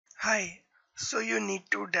Hi, so you need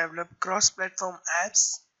to develop cross-platform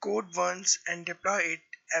apps, code once and deploy it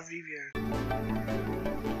everywhere.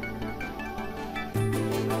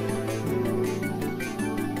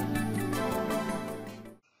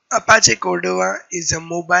 Apache Cordova is a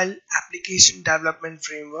mobile application development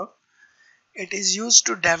framework. It is used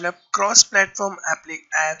to develop cross-platform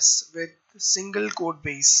apps with single code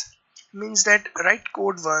base. Means that write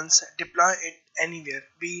code once, deploy it anywhere,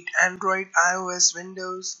 be it Android, iOS,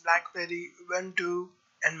 Windows, BlackBerry, Ubuntu,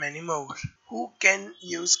 and many more. Who can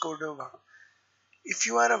use Cordova? If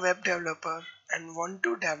you are a web developer and want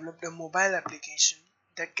to develop a mobile application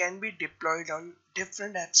that can be deployed on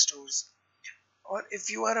different app stores, or if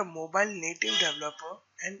you are a mobile native developer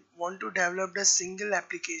and want to develop a single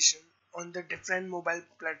application on the different mobile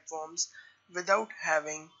platforms without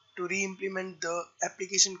having to re-implement the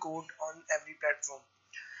application code on every platform.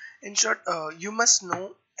 In short, you must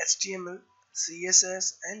know HTML,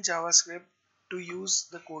 CSS, and JavaScript to use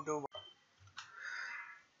the Cordova.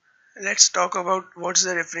 Let's talk about what's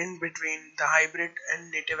the difference between the hybrid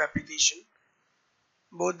and native application.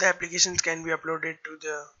 Both the applications can be uploaded to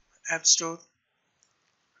the App Store.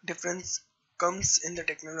 Difference comes in the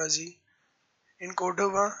technology. In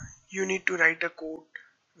Cordova, you need to write a code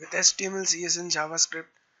with HTML, CSS, and JavaScript.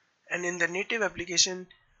 And in the native application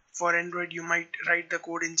for Android, you might write the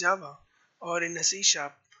code in Java or in a C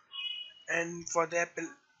Sharp. And for the Apple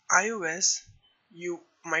iOS, you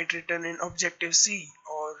might written in Objective-C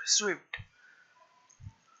or Swift.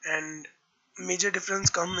 And major difference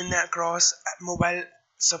come in the across mobile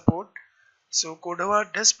support. So Cordova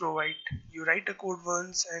does provide you write a code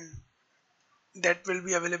once and that will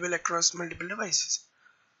be available across multiple devices.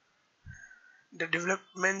 The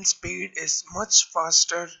development speed is much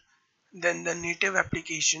faster than the native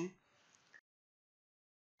application.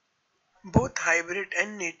 Both hybrid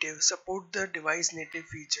and native support the device native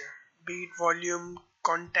feature, be it volume,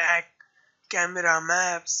 contact, camera,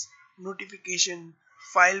 maps, notification,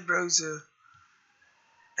 file browser,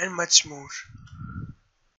 and much more.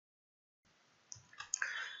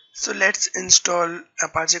 So let's install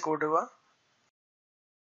Apache Cordova.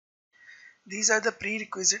 These are the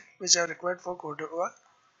prerequisites which are required for Cordova: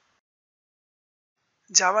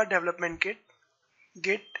 Java Development Kit,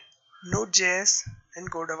 Git, Node.js,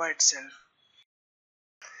 and Cordova itself.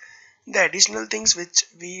 The additional things which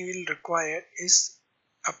we will require is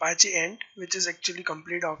Apache End, which is actually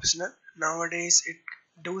complete optional. Nowadays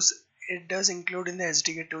it does include in the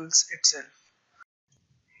SDK tools itself.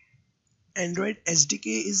 Android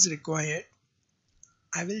SDK is required.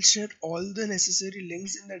 I will share all the necessary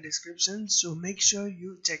links in the description, so make sure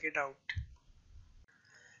you check it out.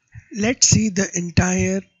 Let's see the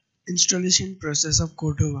entire installation process of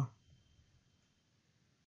Cordova.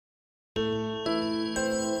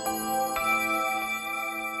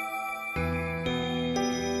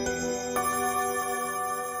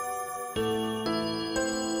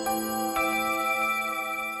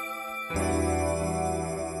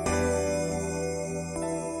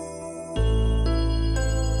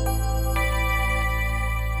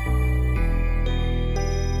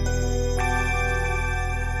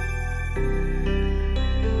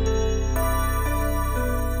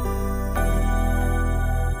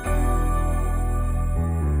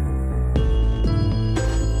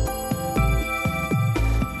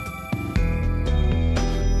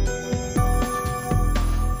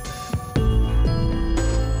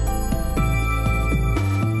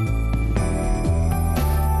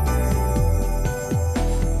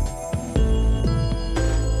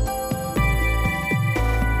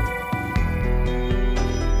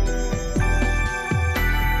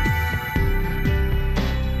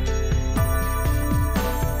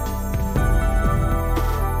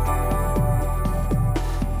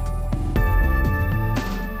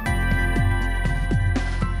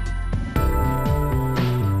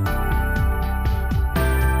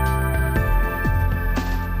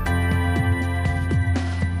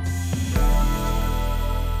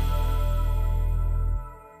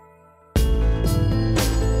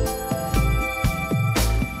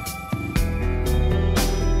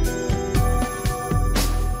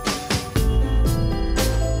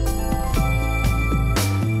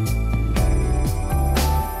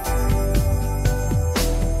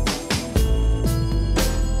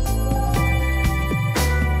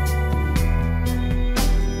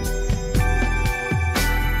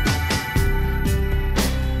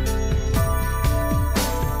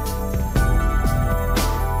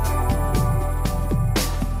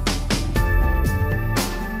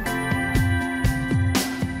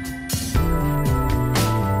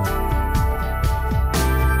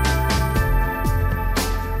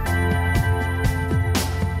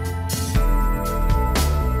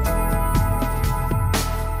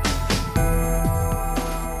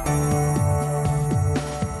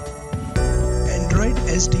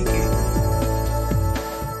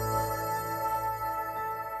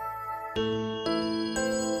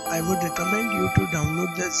 I would recommend you to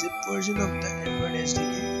download the zip version of the Android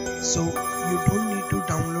SDK so you don't need to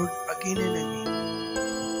download again and again.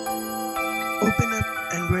 Open up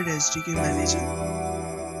Android SDK Manager.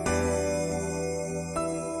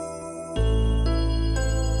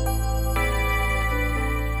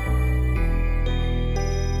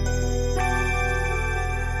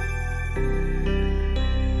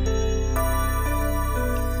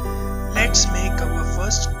 Let's make our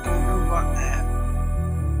first Cordova app.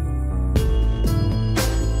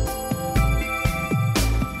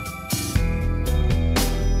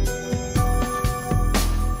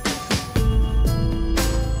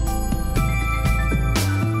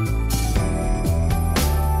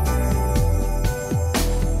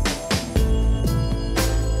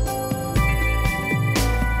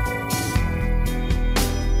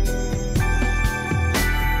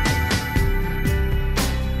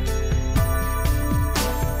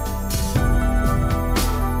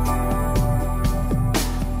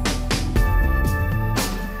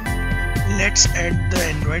 Let's add the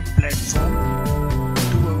Android platform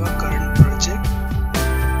to our current project.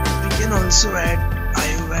 We can also add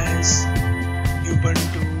iOS,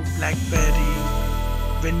 Ubuntu, BlackBerry,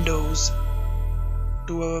 Windows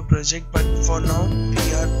to our project, but for now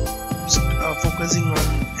we are focusing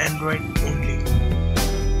on Android only.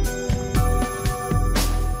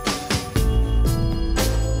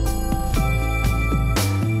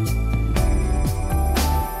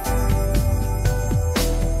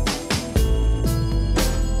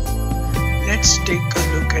 Let's take a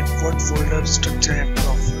look at what folder structure I have to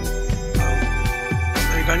offer.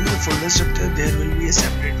 Regarding the folder structure, there will be a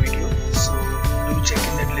separate video, so do check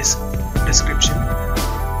in the description.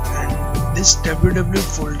 And this www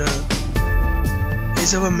folder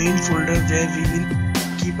is our main folder where we will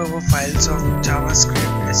keep our files of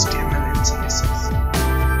JavaScript, HTML and CSS.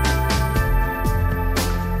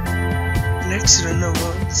 Let's run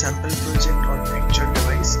our sample project on actual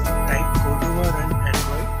device. Type Cordova run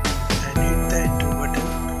Android and hit the enter button.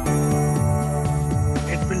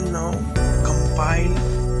 It will now compile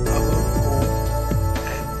our code,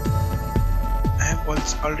 and I have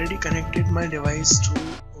already connected my device to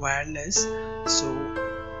wireless, so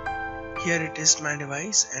here it is my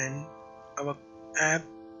device, and our app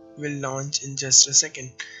will launch in just a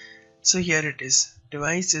second. So here it is,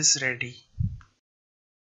 device is ready.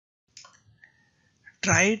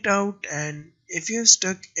 Try it out, and if you're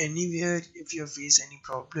stuck anywhere, if you face any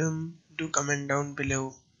problem, do comment down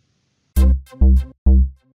below.